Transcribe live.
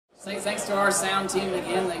Say thanks to our sound team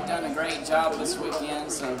again. They've done a great job this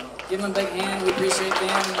weekend, so give them a big hand. We appreciate them.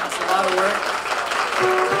 It's a lot of work.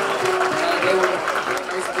 They were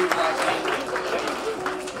great people like me.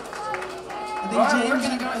 All right, we're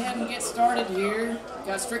going to go ahead and get started here. We've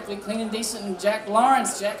got Strictly Clean and Decent and Jack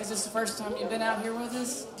Lawrence. Jack, is this the first time you've been out here with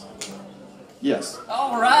us? Yes.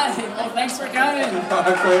 All right. Well, thanks for coming. I'm glad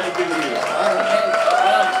to be here. All right.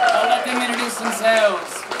 Well, I'll let them introduce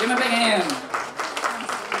themselves. Give them a big hand.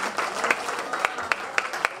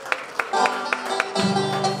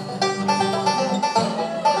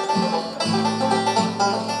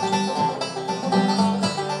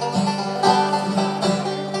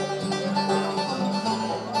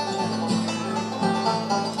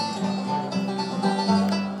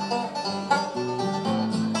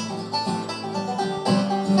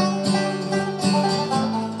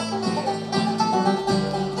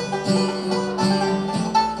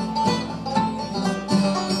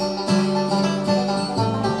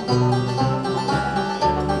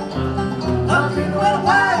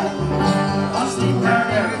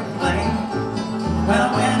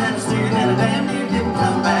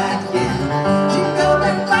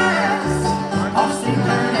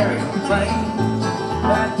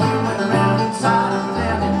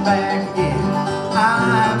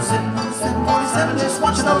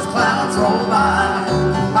 Watching those clouds roll by,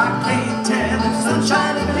 I can't tell if it's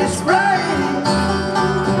sunshine, if it's rain.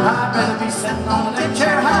 I'd rather be sitting on a deck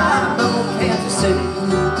chair high in old Kansas City,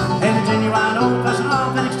 in a genuine old-fashioned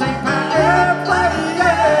authentic state-bound airplane.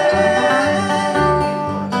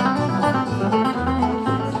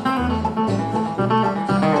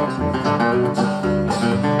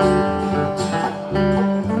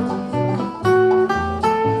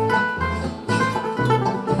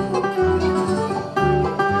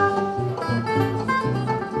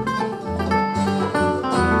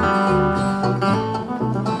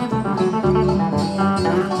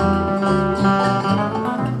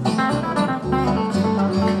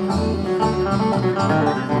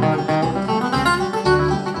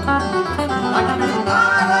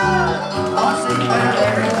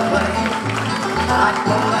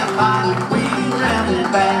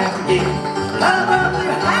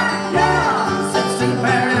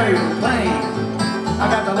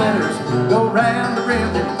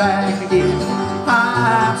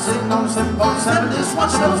 Just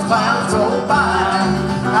watch those clouds roll by.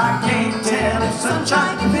 I can't tell if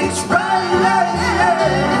sunshine, if it's rain.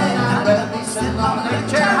 I'd rather be sitting on a deck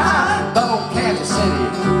chair high in old Kansas City,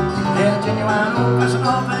 in a genuine old-fashioned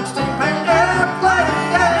authentic state-bound airplane.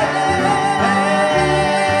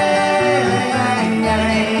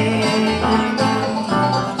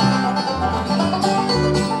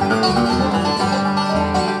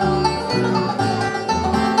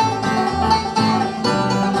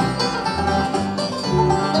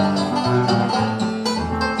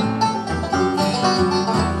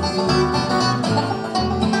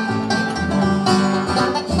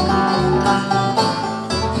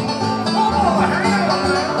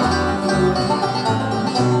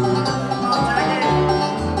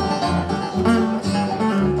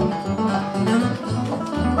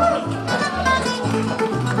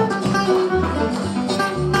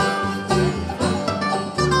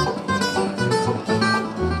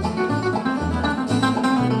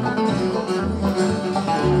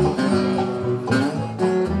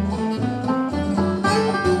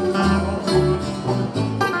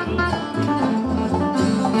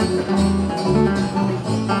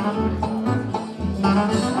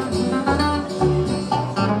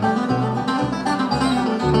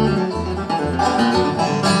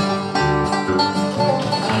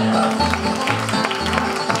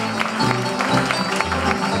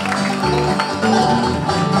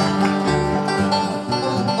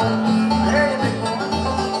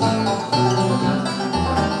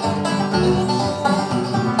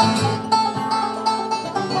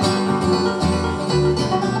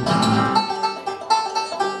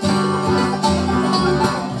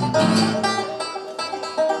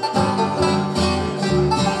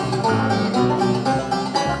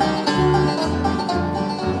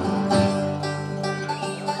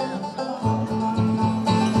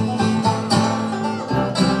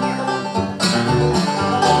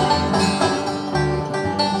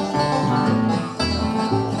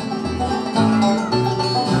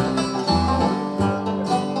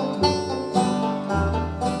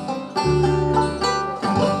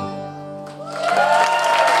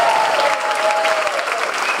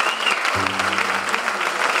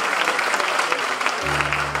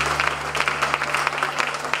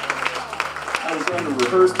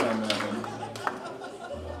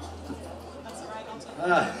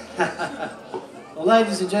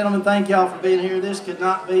 ladies and gentlemen, thank y'all for being here. This could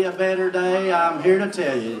not be a better day. I'm here to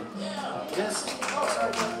tell you.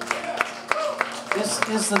 This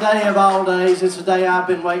is the day of all days. It's a day I've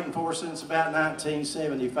been waiting for since about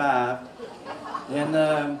 1975. And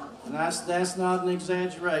that's not an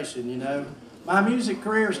exaggeration, you know. My music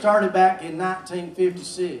career started back in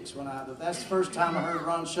 1956 that's the first time I heard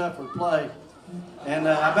Ron Shuffler play. And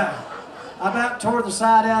I about tore the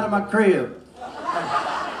side out of my crib.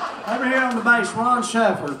 Over here on the bass, Ron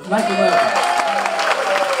Shuffler. Make him welcome.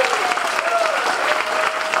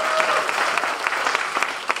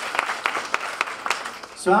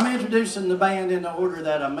 So I'm introducing the band in the order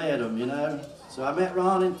that I met them, you know. So I met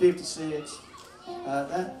Ron in '56.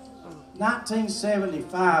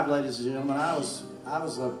 1975, ladies and gentlemen, I was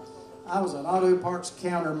an auto parts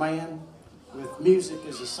counter man with music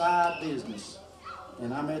as a side business.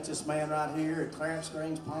 And I met this man right here at Clarence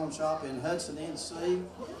Green's Pawn Shop in Hudson, NC.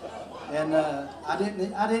 And I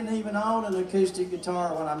didn't even own an acoustic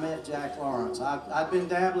guitar when I met Jack Lawrence. I'd been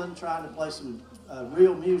dabbling, trying to play some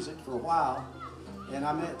real music for a while. And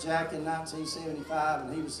I met Jack in 1975,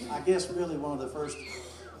 and he was, I guess, really one of the first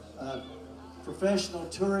professional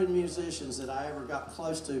touring musicians that I ever got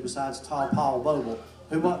close to, besides Tall Paul Boble,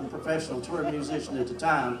 who wasn't a professional touring musician at the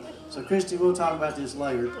time. So Christy, we'll talk about this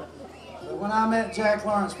later. But when I met Jack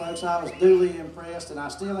Lawrence, folks, I was duly impressed, and I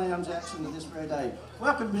still am, Jackson, to this very day.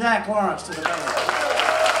 Welcome Jack Lawrence to the band.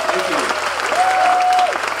 Thank you.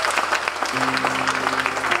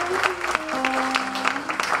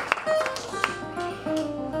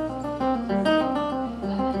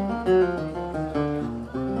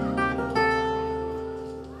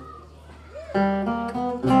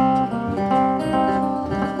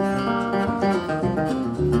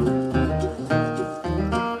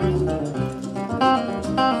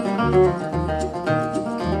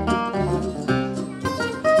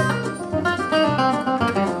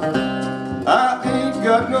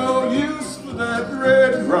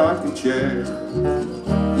 Chair.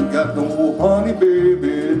 Ain't got no honey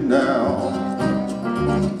baby now.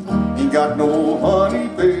 Ain't got no honey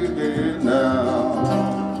baby now.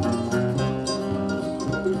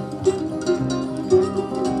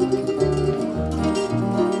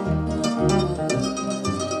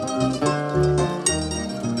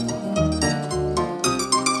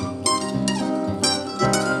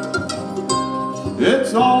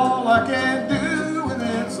 It's all I can do and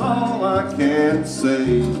it's all I can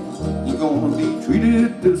say. You're gonna be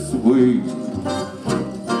treated this way.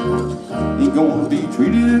 You're gonna be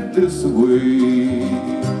treated this way.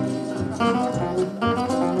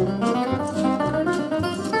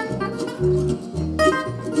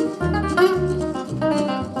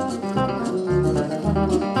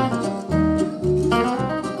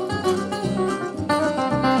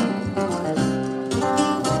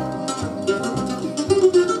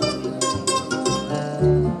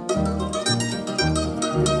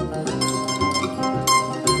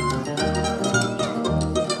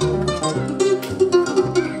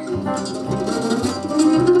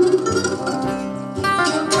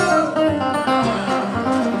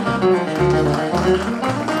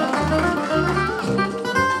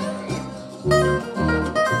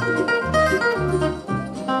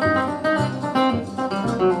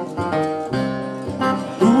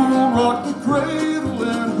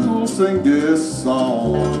 Sing this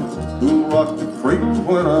song. Who'll rock the cradle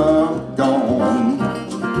when I'm gone?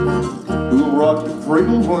 Who'll rock the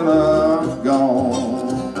cradle when I'm gone?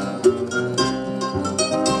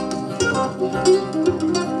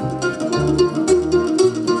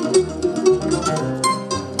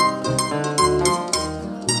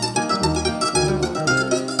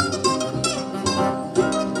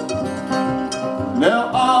 Now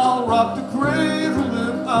I'll rock the cradle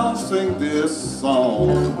and I'll sing this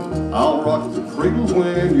song. I'll rock the cradle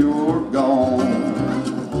when you're gone.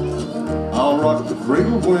 I'll rock the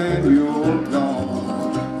cradle when you're gone.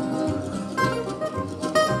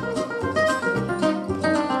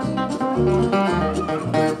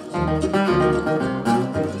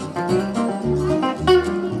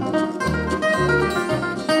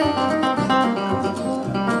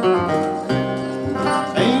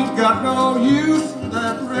 Ain't got no use in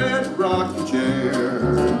that red rocking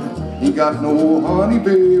chair. Ain't got no honey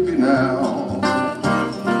baby now.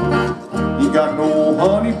 Ain't got no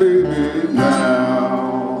honey baby now.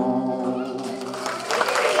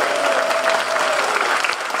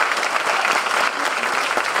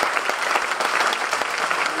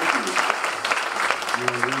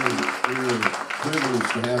 We're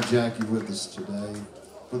privileged to have Jackie with us today.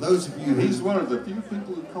 For those of you, He's one of the few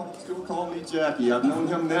people who still call me Jackie. I've known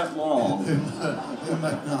him that long. who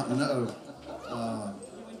might not know,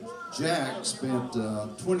 Jack spent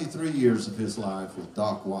 23 years of his life with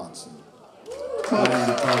Doc Watson. 27.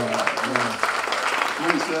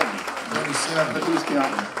 27. But who's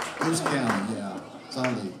counting? Who's counting? Yeah, it's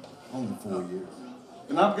only 4 years.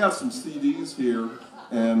 And I've got some CDs here,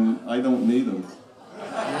 and I don't need them.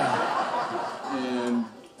 Yeah. And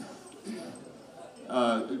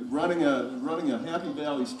running a Happy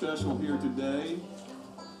Valley special here today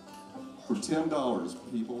for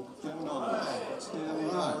 $10, people. $10.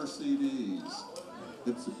 $10 CDs.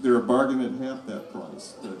 They're a bargain at half that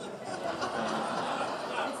price. But,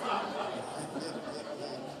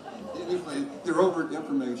 anyway, they're over at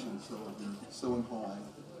information, so if you're so inclined.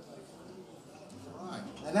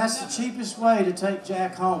 And that's the cheapest way to take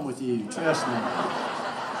Jack home with you, trust me.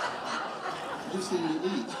 You see me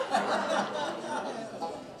eat.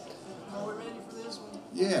 Are we ready for this one?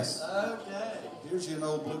 Yes. Okay. Here's an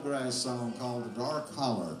old bluegrass song called The Dark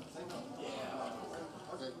Holler.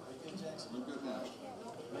 Okay. I'm good now.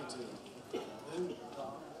 Me too.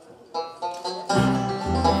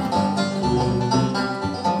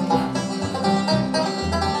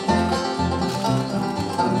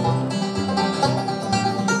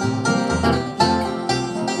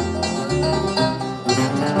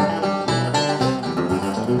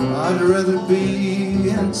 I'd rather be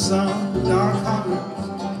in some dark holler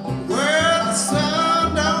where the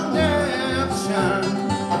sun don't ever shine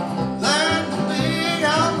than to be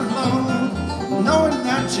out alone, knowing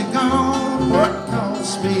that you're gone. What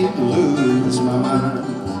caused me to lose my mind?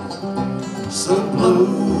 So blow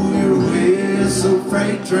your whistle,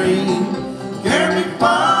 freight train, carry me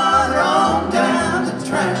farther on down the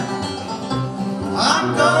track.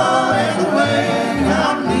 I'm going away,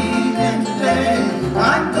 I'm leaving today.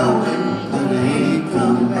 I'm going, but I ain't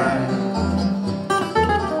coming back.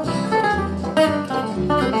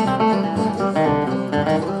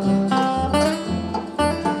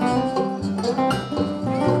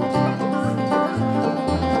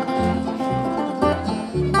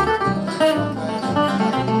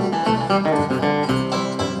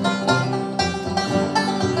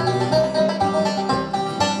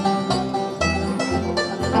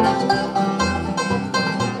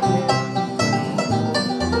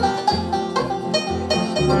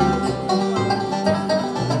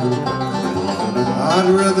 I'd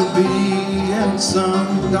rather be in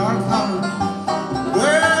some dark holler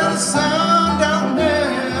where the sun don't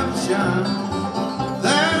ever shine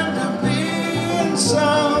than to be in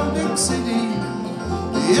some big city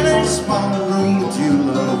in a small room with you,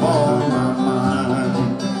 love, on my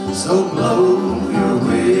mind. So blow your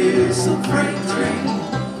whistle, freight train,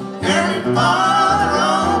 carry me farther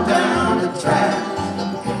on down the track.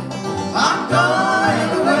 I'm going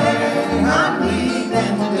away, I'm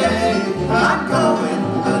leaving today. I'm going,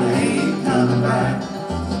 but I ain't coming back.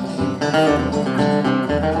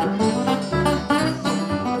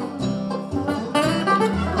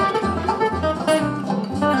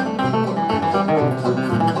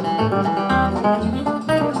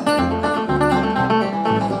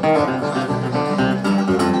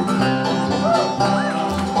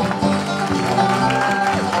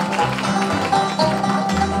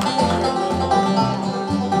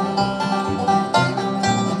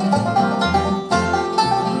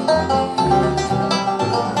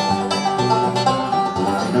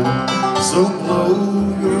 So blow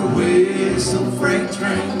your whistle, freight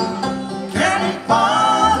train, carry me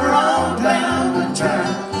farther on down the track.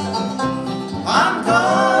 I'm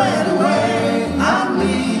going away, I'm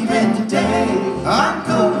leaving today. I'm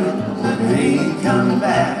going, but I ain't coming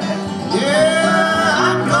back. Yeah,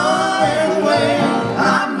 I'm going away,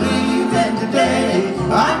 I'm leaving today.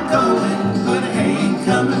 I'm going, but I ain't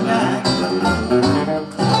coming back.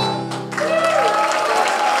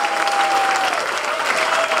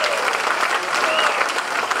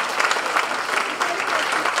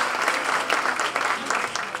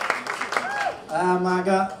 My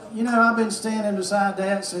God, you know, I've been standing beside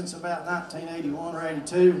that since about 1981 or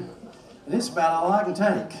 82, and it's about all I can take.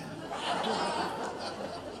 It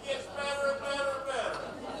gets better and better and better.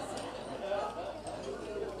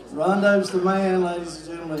 Rondo's the man, ladies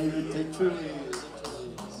and gentlemen. He truly is.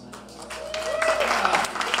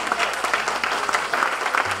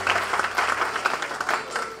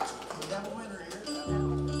 We have a winner here.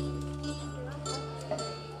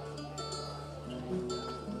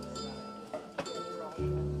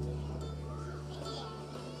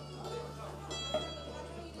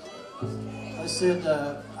 I said,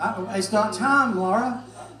 it's not time, Laura.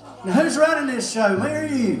 Now, who's running this show, me or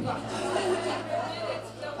you?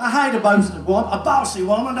 I hate a bossy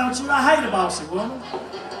woman, don't you? I hate a bossy woman.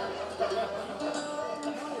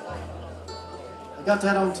 I got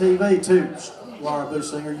that on TV, too. Laura Boo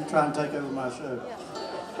Singer. You try and take over my show.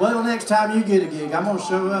 Well, next time you get a gig, I'm going to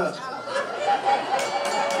show up.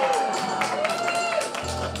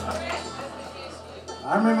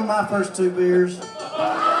 I remember my first 2 beers.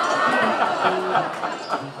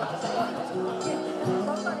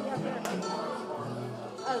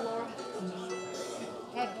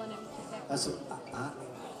 That's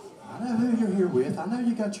I know who you're here with. I know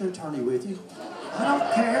you got your attorney with you. I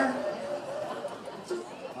don't care.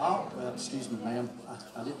 Oh, well, excuse me, ma'am.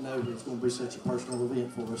 I didn't know it was going to be such a personal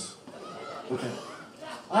event for us. Okay.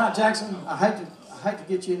 All right, Jackson. I hate to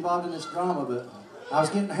get you involved in this drama, but I was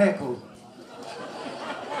getting heckled.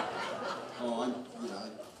 Oh,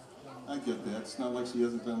 I get that. It's not like she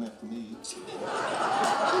hasn't done that to me.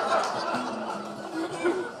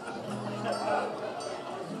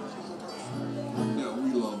 Yeah,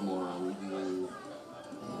 we love Laura. We do.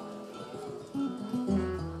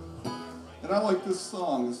 And I like this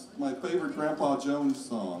song. It's my favorite Grandpa Jones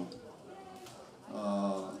song.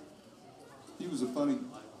 He was a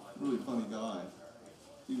really funny guy.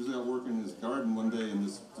 He was out working in his garden one day, and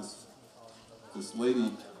this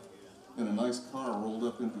lady in a nice car rolled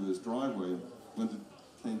up into his driveway. Linda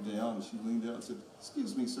came down and she leaned out and said,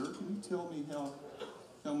 "Excuse me, sir, can you tell me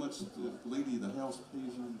how much the lady of the house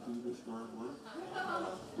pays you to do this yard work?"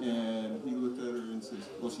 And he looked at her and says,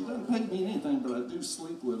 "Well, she doesn't pay me anything, but I do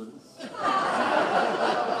sleep with her."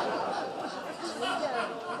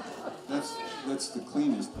 That's the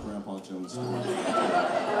cleanest Grandpa Jones story.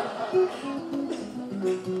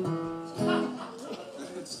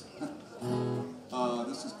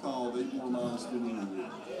 This is called 8 More Miles to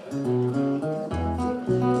Louisville.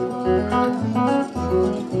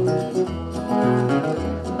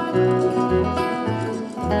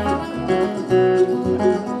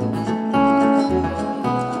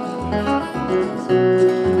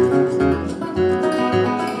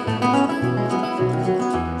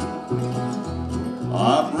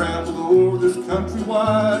 I've rambled over this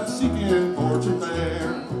countrywide seeking fortune fair.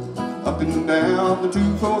 Up and down the 2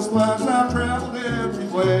 coastlines I've traveled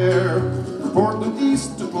everywhere. From Portland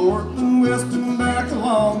east to Portland west and back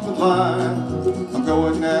along the line. I'm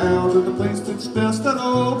going now to the place that's best, that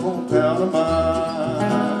old hometown of mine.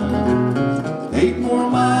 8 more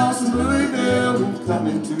miles to Louisville,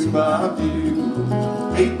 coming to my view.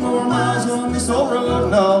 8 more miles on this old road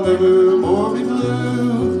and I'll never more be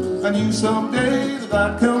blue. I knew someday that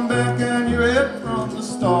I'd come back and you're it from the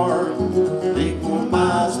start. 8 more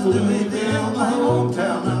miles to Louisville, the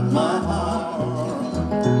hometown of my heart.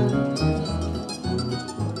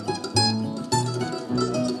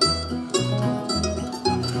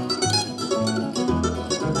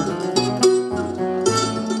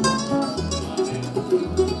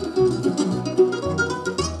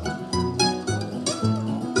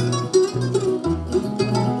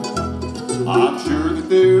 I'm sure that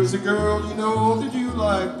there's a girl you know that you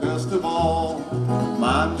like best of all.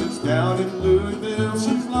 Mine lives down in Louisville,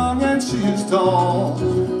 she's long and she is tall.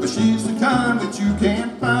 But she's the kind that you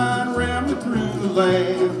can't find rambling through the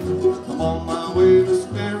land. I'm on my way this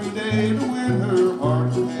very day to win her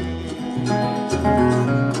heart and hand.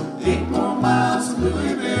 8 more miles to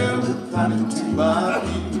Louisville, coming to my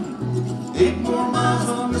view. 8 more miles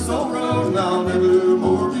on this old road and I'll never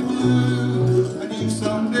more be blue. I knew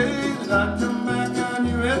someday that I'd come back, I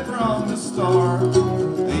knew it from the start.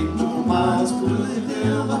 8 more miles to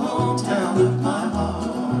Louisville, the hometown of my heart.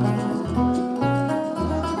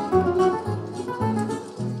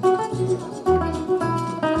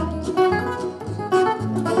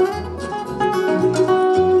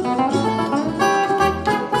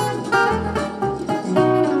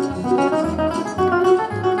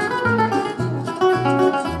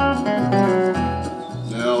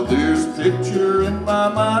 Now there's a picture in my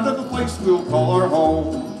mind of the place we'll call our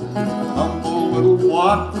home. A humble little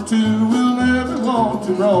plot for 2 we'll never want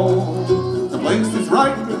to roam. The place that's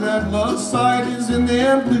right for that love site is in the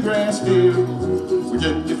empty grass hill, where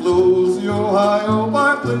gently flows the Ohio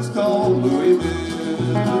by a place called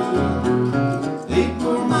Louisville. 8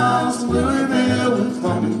 more miles to Louisville,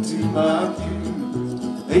 coming to my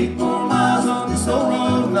view. 8 more miles on this old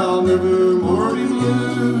road and I'll never more be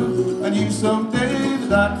blue. I knew someday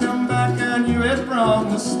that I'd come back, I knew it from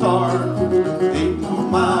the start. 8 more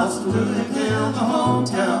miles to Louisville, the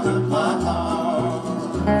hometown of my heart.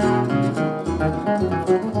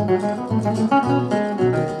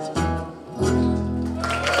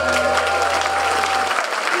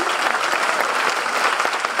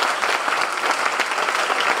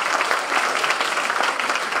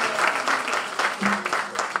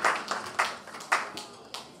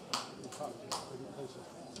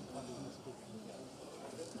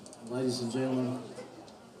 Ladies and gentlemen,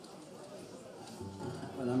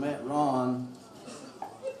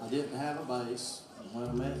 didn't have a bass. When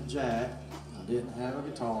I met Jack, I didn't have a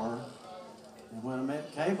guitar. And when I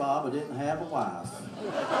met K-Bob, I didn't have a wife.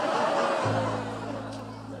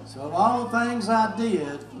 So of all the things I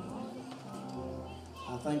did,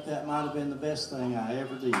 I think that might have been the best thing I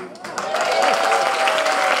ever did.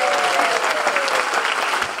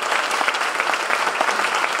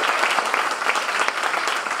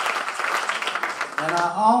 And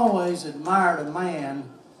I always admired a man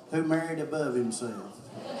who married above himself.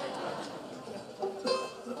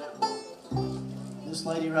 This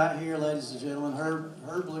lady right here, ladies and gentlemen,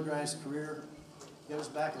 her bluegrass career goes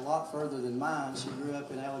back a lot further than mine. She grew up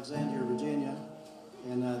in Alexandria, Virginia,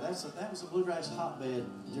 and that was a bluegrass hotbed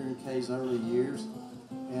during Kay's early years.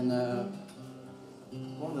 And I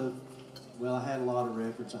had a lot of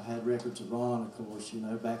records. I had records of Ron, of course, you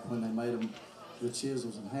know, back when they made them with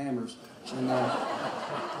chisels and hammers. And,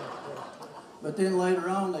 but then later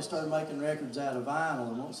on, they started making records out of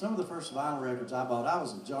vinyl. And some of the first vinyl records I bought, I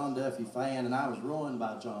was a John Duffy fan, and I was ruined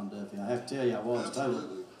by John Duffy. I have to tell you, I was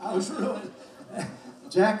totally. I was ruined.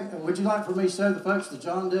 Jack, would you like for me to show the folks the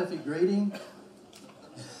John Duffy greeting?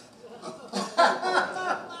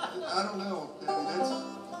 I don't know, Daddy.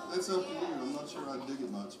 That's up to you. I'm not sure I dig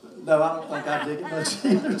it much. But... No, I don't think I dig it much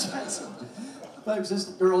either, Jackson. Folks, this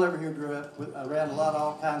girl over here grew up around a lot of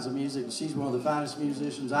all kinds of music. She's one of the finest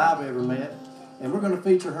musicians I've ever met. And we're going to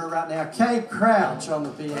feature her right now. Kay Crouch on the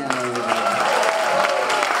piano over there.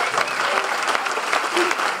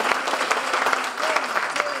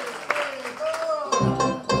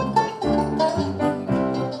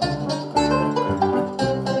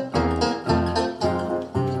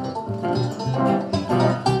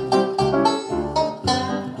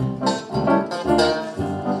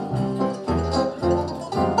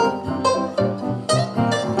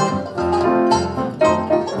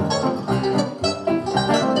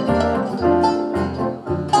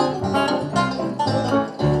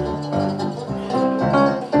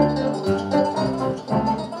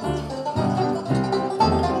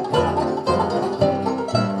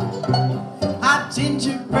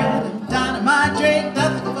 Gingerbread and dynamite, drink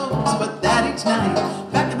nothing folks but that each night.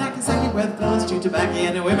 Back in that Kentucky where the fellas chew tobacco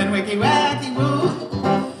and the women wicky wacky woo.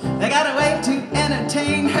 They got a way to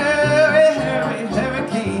entertain. Hurry, hurry,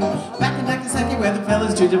 hurricane. Back in that Kentucky where the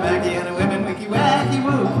fellas chew tobacco and the women wicky wacky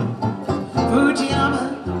woo.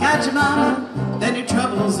 Fujiyama, got your mama, then your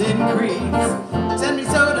troubles increase. Send me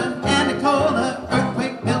soda and a cola,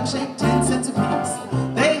 earthquake milkshake, 10 cents a piece.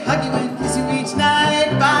 They hug you and kiss you each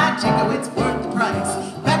night. By jingo, it's worth the price.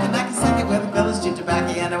 Back in that Kentucky where the fellas chew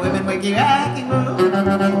tobacco and the women wicky wacky woo.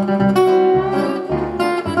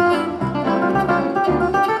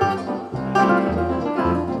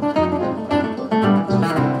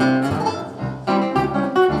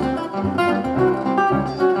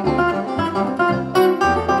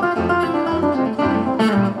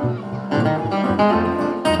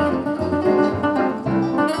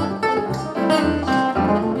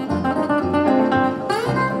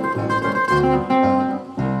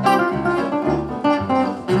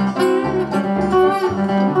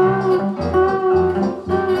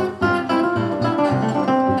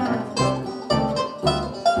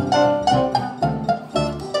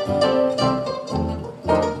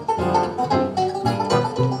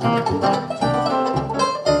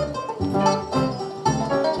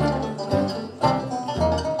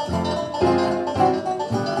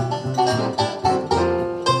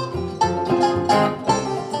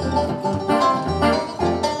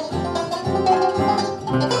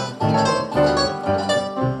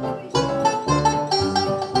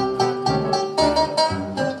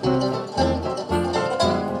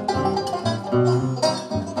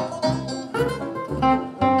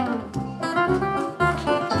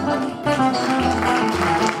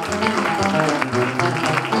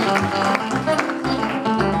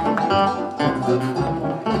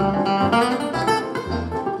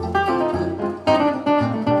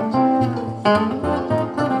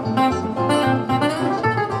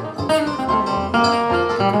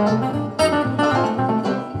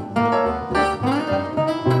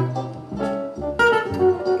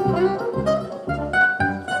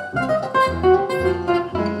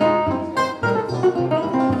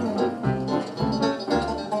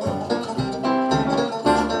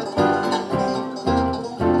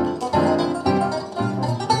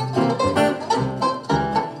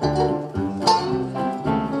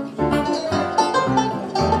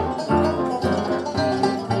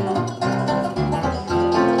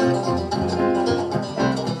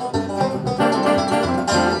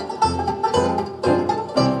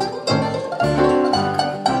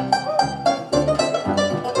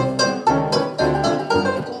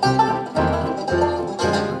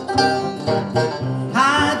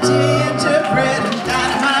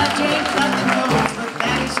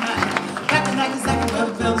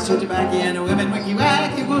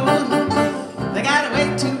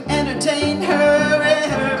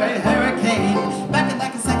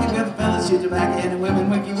 back and women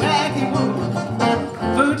wiki wacky woo.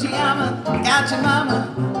 Fujiyama, got your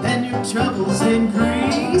mama, then your troubles in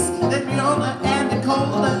Greece. Then Viola and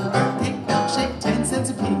Nicola, earthquake, milkshake, 10 cents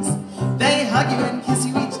a piece. They hug you and kiss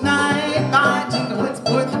you each night. By jingle, it's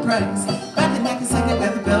worth the price. Back in Nakasaki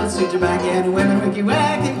where the bells stood your back and women wiki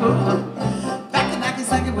wacky woo. Back in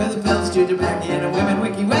Nakasaki where the bells stood your back and women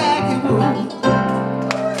wiki wacky woo.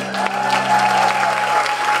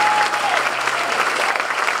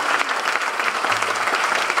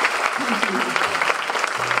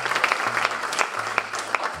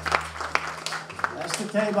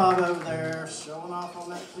 K-Bob over there showing off on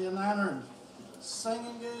that piano and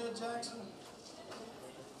singing good, Jackson.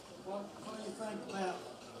 What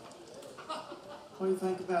do you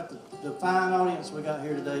think about the fine audience we got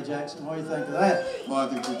here today, Jackson? What do you think of that? Well, I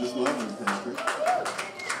think you're just lovely, Patrick.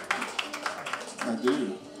 I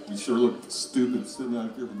do. You sure look stupid sitting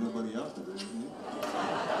out here with nobody else to do, didn't you?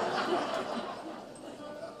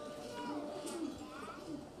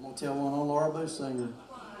 I'm going to tell one on Laura Boo singer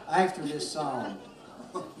after this song.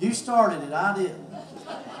 You started it, I didn't.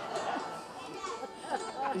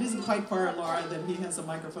 It isn't quite far, Laura, that he has a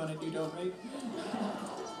microphone and you don't, right?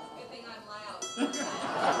 Good thing I'm loud.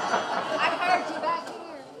 I heard you back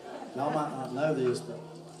here. Y'all might not know this, but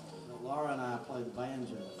Laura and I play the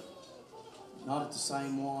banjo. Not at the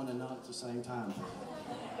same one and not at the same time.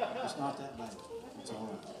 It's not that bad. It's all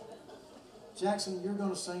right. Jackson, you're going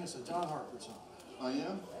to sing us a John Hartford song. I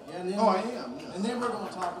am? Yeah, and then Oh, I am, yes. And then we're going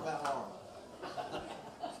to talk about Laura.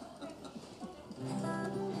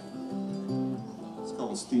 It's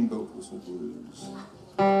called Steamboat Whistle Blues.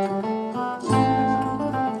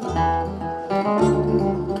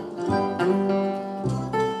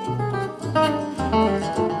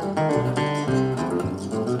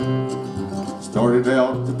 Started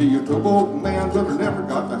out to be a towboat man, but I never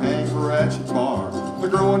got to hang a ratchet bar. But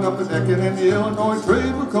growing up a decking in the Illinois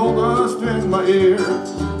trade with coal dust in my ear,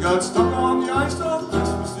 got stuck on the ice on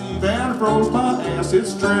Christmas Eve and froze my ass,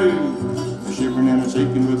 it's true. Shivering and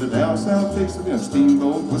shaking with the down south takes of them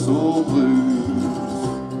steamboat whistle blues.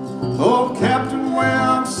 Oh, Captain,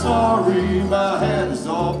 well, I'm sorry, my hat is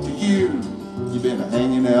off to you. You've been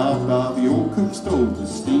hanging out by the old cook stove, the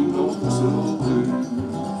steamboat whistle blues.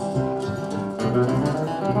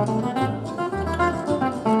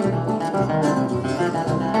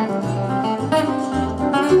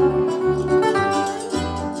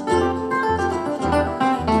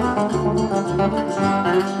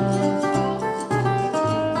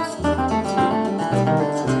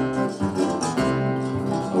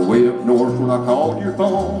 Way up north when I called your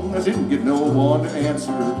phone, I didn't get no one to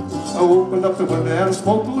answer. I opened up the window and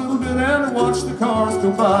smoked a little bit and I watched the cars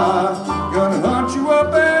go by. Gonna hunt you up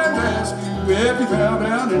and ask you if you found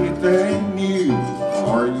out anything new.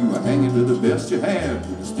 Are you hanging to the best you have to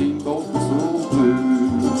the steamboat whistle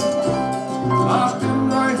blues? I've been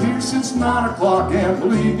right here since 9 o'clock and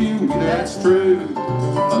believe you me, that's true.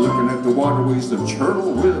 Looking at the waterways of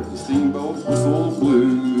Churtle with the steamboat whistle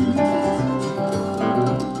blues.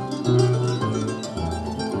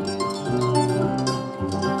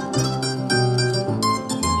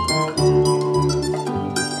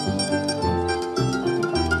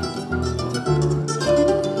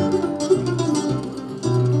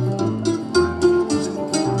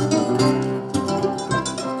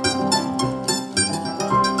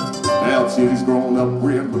 City's grown up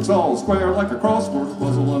red, looks all square like a crossword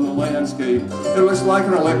puzzle on the landscape. It looks like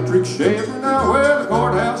an electric shaver now where the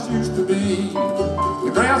courthouse used to be.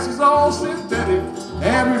 The grass is all synthetic,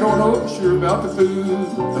 and we don't know for sure about the food.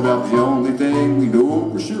 About the only thing we know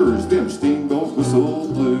for sure is them steamboat whistle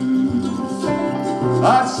blues.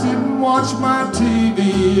 I'd sit and watch my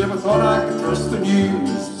TV if I thought I could trust the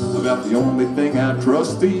news. About the only thing I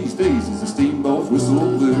trust these days is the steamboat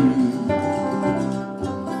whistle blues.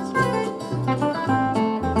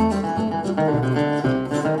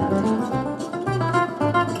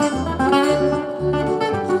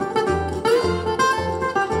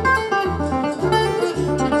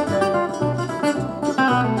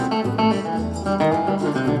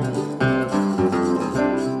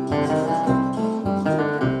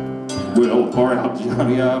 Well, far out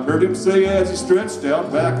Johnny, I've heard him say as he stretched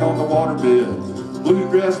out back on the waterbed.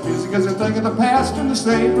 Bluegrass music is a thing of the past and the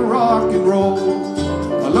same for rock and roll.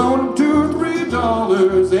 I loaned him $2 or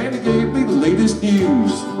 $3 and he gave me the latest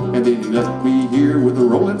news. And then he left me here with the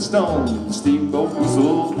Rolling Stones and the steamboat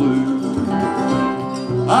whistle blues.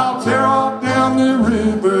 I'll tear off down the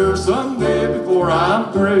river someday before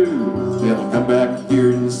I'm through. Then I'll come back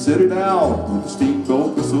here and sit it out with the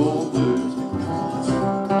steamboat whistle blues.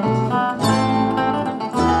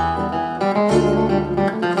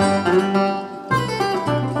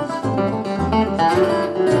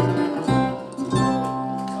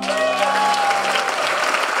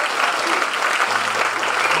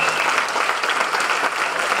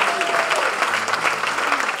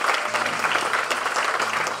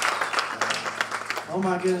 Oh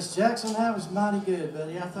my goodness, Jackson, that was mighty good,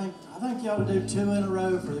 buddy. I think you ought to do 2 in a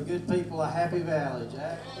row for the good people of Happy Valley,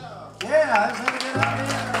 Jack. Yeah, that's a good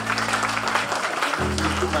idea.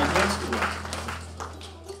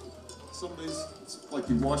 Some days it's like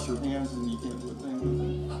you wash your hands and you can't do a thing with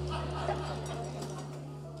them.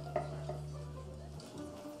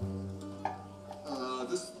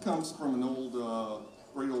 This comes from an old,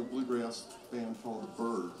 great old bluegrass band called the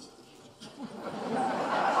Birds.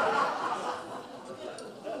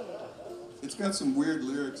 It's got some weird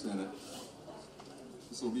lyrics in it.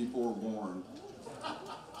 This will be forewarned.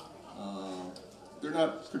 They're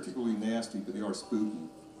not particularly nasty, but they are spooky.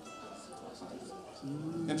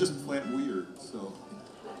 And just flat weird, so.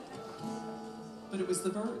 But it was the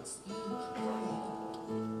Birds.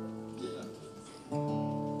 Yeah.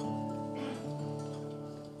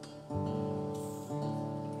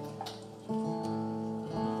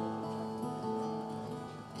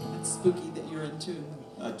 It's spooky that you're in tune.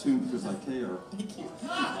 I tune because I care. Thank you.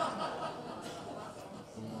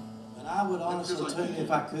 And I would honestly tune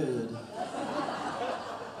if I could.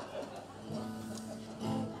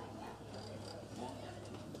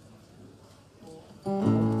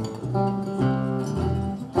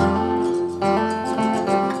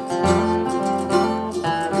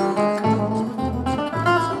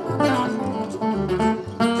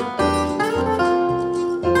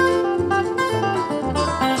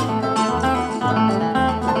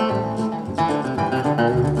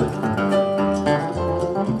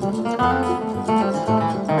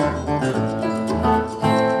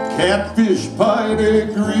 Catfish pie,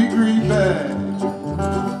 gree bag.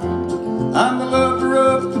 I'm the lover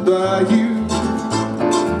of the bayou.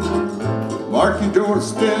 Mark your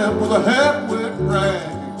doorstep with a half-wet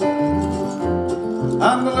rag.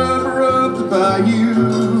 I'm the lover of the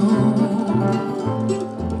bayou.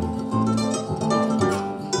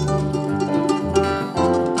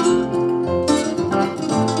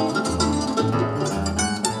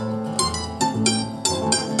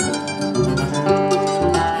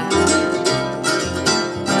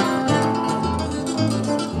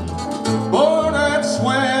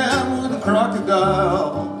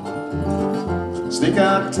 Snake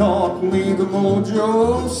eye taught me the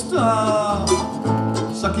mojo style,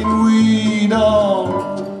 sucking weed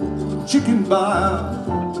on chicken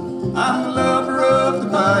bile. I'm the lover of the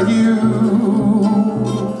bayou.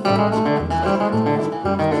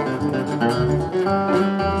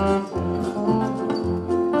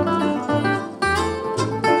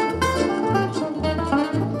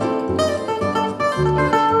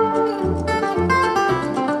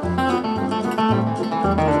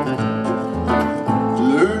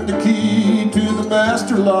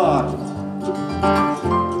 Master lock,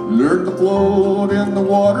 learned to float in the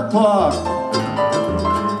water clock.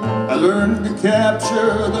 I learned to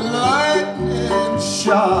capture the lightning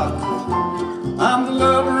shock. I'm the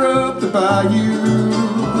lover of the bayou.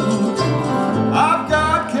 I've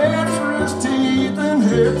got cancerous teeth and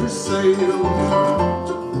hair for sale.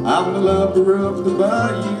 I'm the lover of the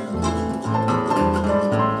bayou.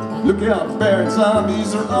 Look out, bear and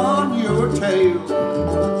zombies are on your tail.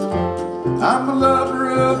 I'm the lover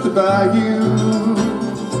of the bayou.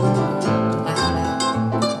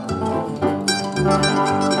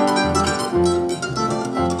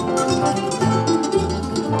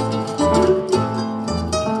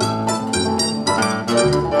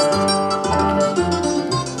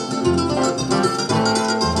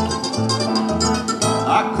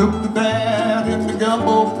 I cooked the bat in the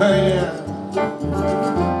gumbo pan,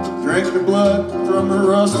 drank the blood from a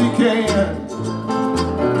rusty can.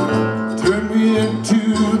 Turn me into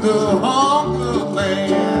the hunger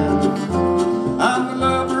land. I'm the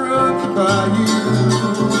lover of the bayou.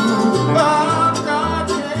 I've got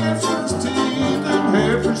cancerous teeth and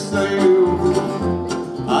hair for sale.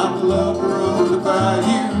 I'm the lover of the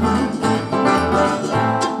bayou.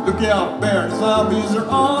 Look out, bear and zombies are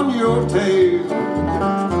on your tail.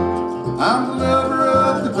 I'm the lover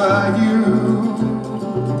of the bayou.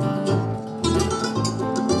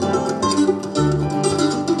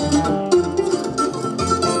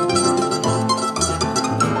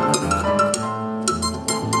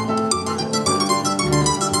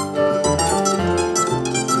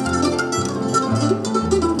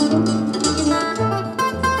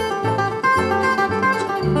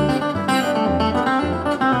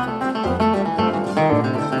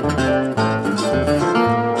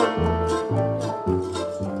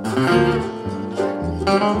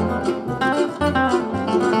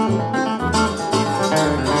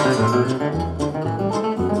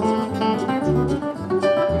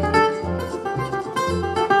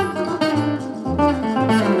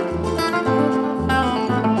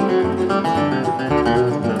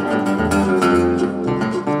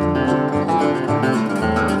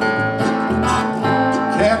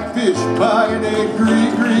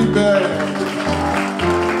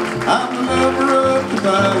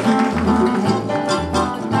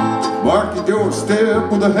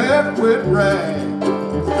 step with a half-wet rag.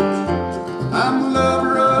 I'm the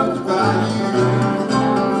lover of the bayou.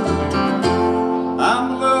 I'm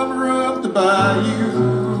the lover of the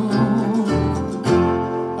bayou.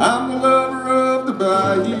 I'm the lover of the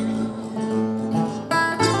bayou.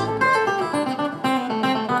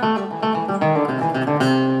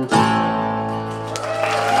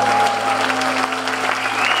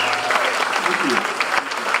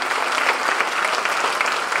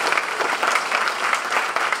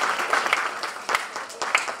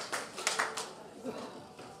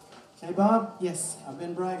 Hey, Bob? Yes. I've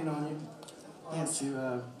been bragging on you. Yes.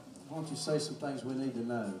 Why don't you say some things we need to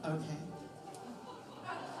know? Okay.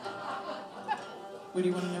 What do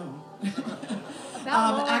you want to know?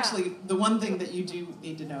 About Laura. Actually, the one thing that you do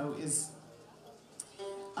need to know is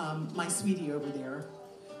my sweetie over there,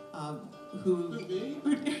 who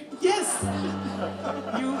yes,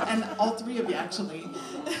 you and all three of you actually.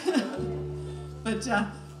 But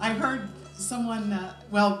I heard someone,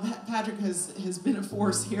 Patrick has been a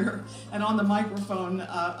force here and on the microphone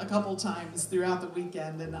a couple times throughout the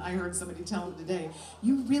weekend, and I heard somebody tell him today,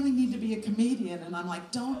 you really need to be a comedian, and I'm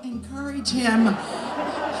like, don't encourage him.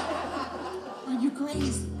 Are you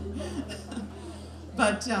crazy?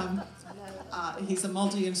 But he's a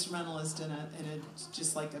multi-instrumentalist and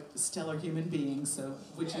just like a stellar human being, so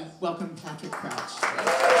would you welcome Patrick Crouch?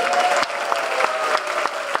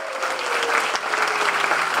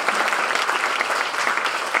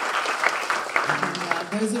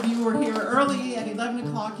 Those of you who were here early at 11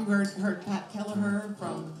 o'clock, you heard Pat Kelleher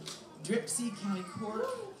from Dripsey, County Cork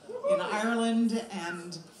in Ireland,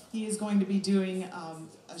 and he is going to be doing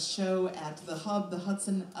a show at the Hub, the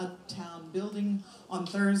Hudson Uptown Building, on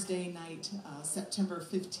Thursday night, September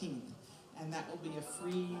 15th. And that will be a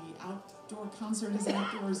free outdoor concert. Is it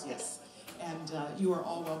outdoors? Yes. And you are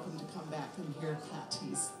all welcome to come back and hear Pat.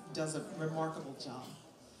 He does a remarkable job.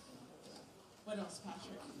 What else,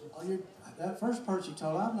 Patrick? Oh, that first part you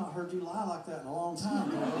told, I've not heard you lie like that in a long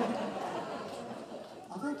time.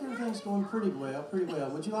 I think everything's going pretty well,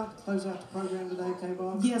 Would you like to close out the program today,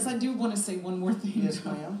 K-Bob? Yes, I do want to say one more thing. Yes,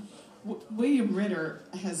 ma'am. William Ritter,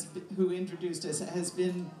 who introduced us, has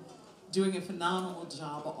been doing a phenomenal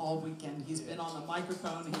job all weekend. He's been on the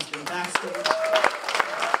microphone, he's been backstage.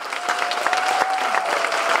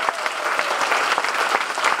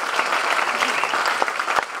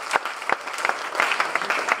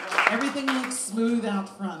 Everything looks smooth out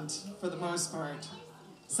front, for the most part.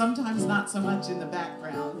 Sometimes not so much in the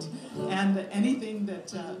background. And anything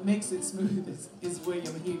that makes it smooth is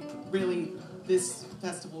William. He really, this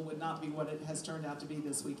festival would not be what it has turned out to be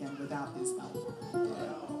this weekend without his help.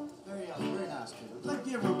 Very nice. Let's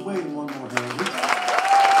give William one more hand.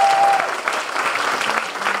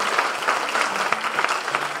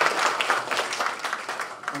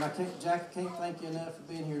 And Jack, I can't thank you enough for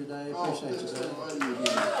being here today. Appreciate you, buddy.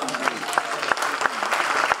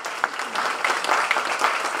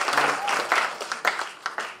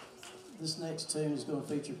 This next tune is going to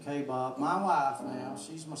feature K-Bob, my wife now.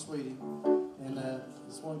 She's my sweetie. And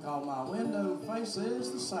this one called My Window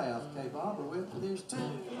Faces the South. K-Bob, we're with this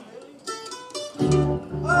too.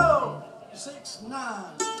 Oh, 6,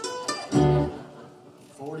 9,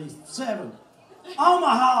 47.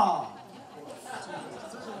 Omaha!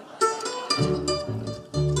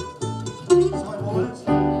 Sorry, boys.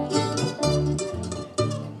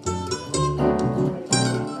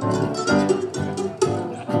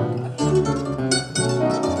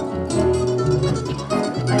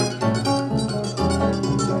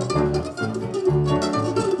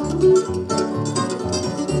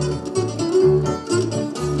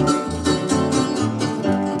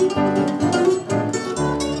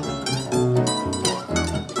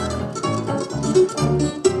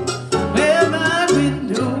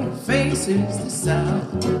 Faces the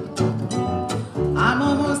south. I'm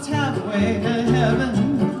almost halfway to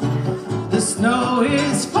heaven. The snow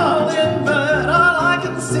is falling, but all I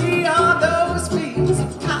can see are those fields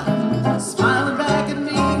of cotton smiling back at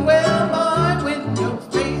me. Well, my window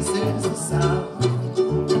faces the south.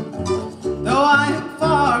 Though I am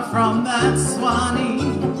far from that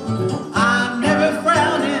Swanee, I'm never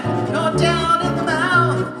frowning nor down in the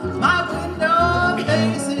mouth. My window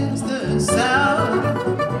faces the south.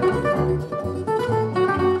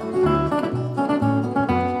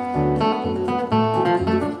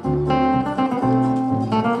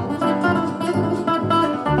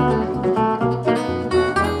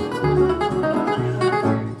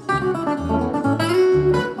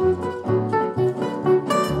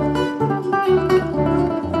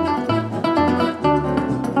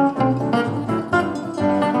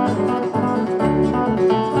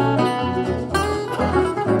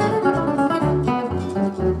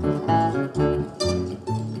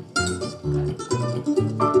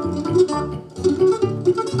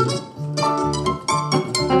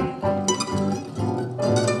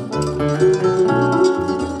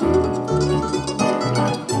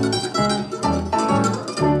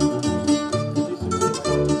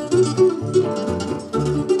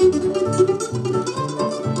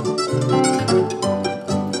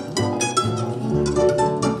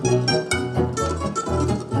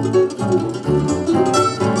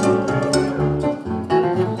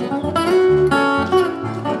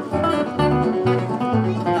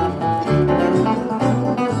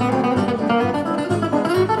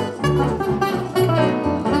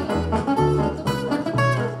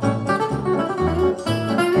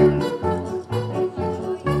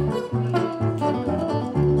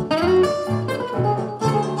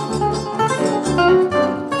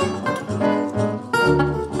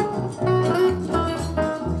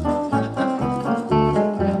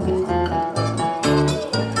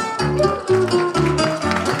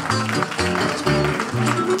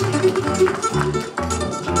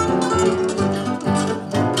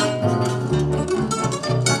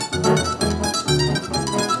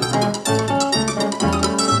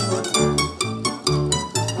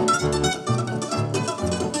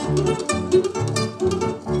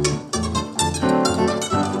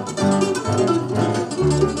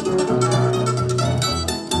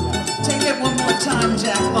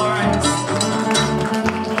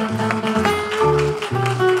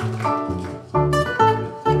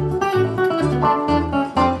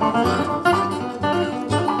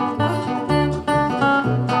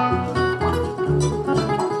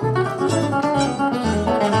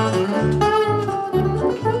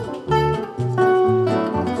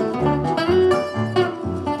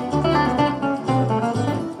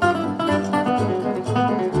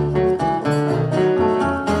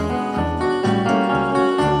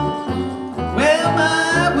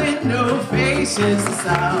 is the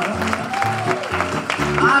South.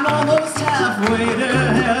 I'm almost halfway to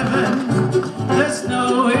heaven. The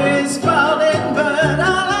snow is falling, but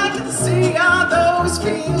all I can see are those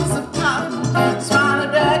fields of cotton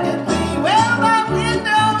smiling back at me. Well, my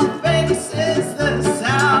window faces the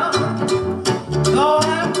South. Though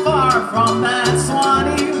I'm far from that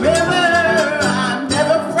Swanee River, I'm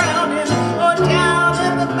never frowning or down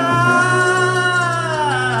in the mouth.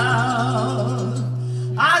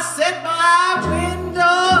 I set my window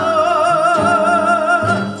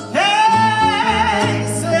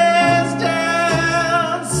faces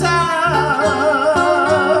down south.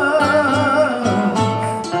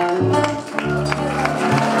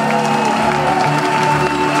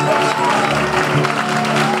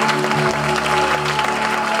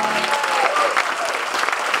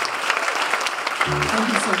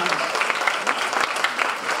 Thank you so much.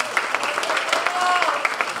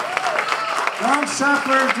 Ron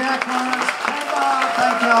Shuffler, Jack Lawrence,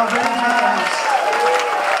 thank y'all very much.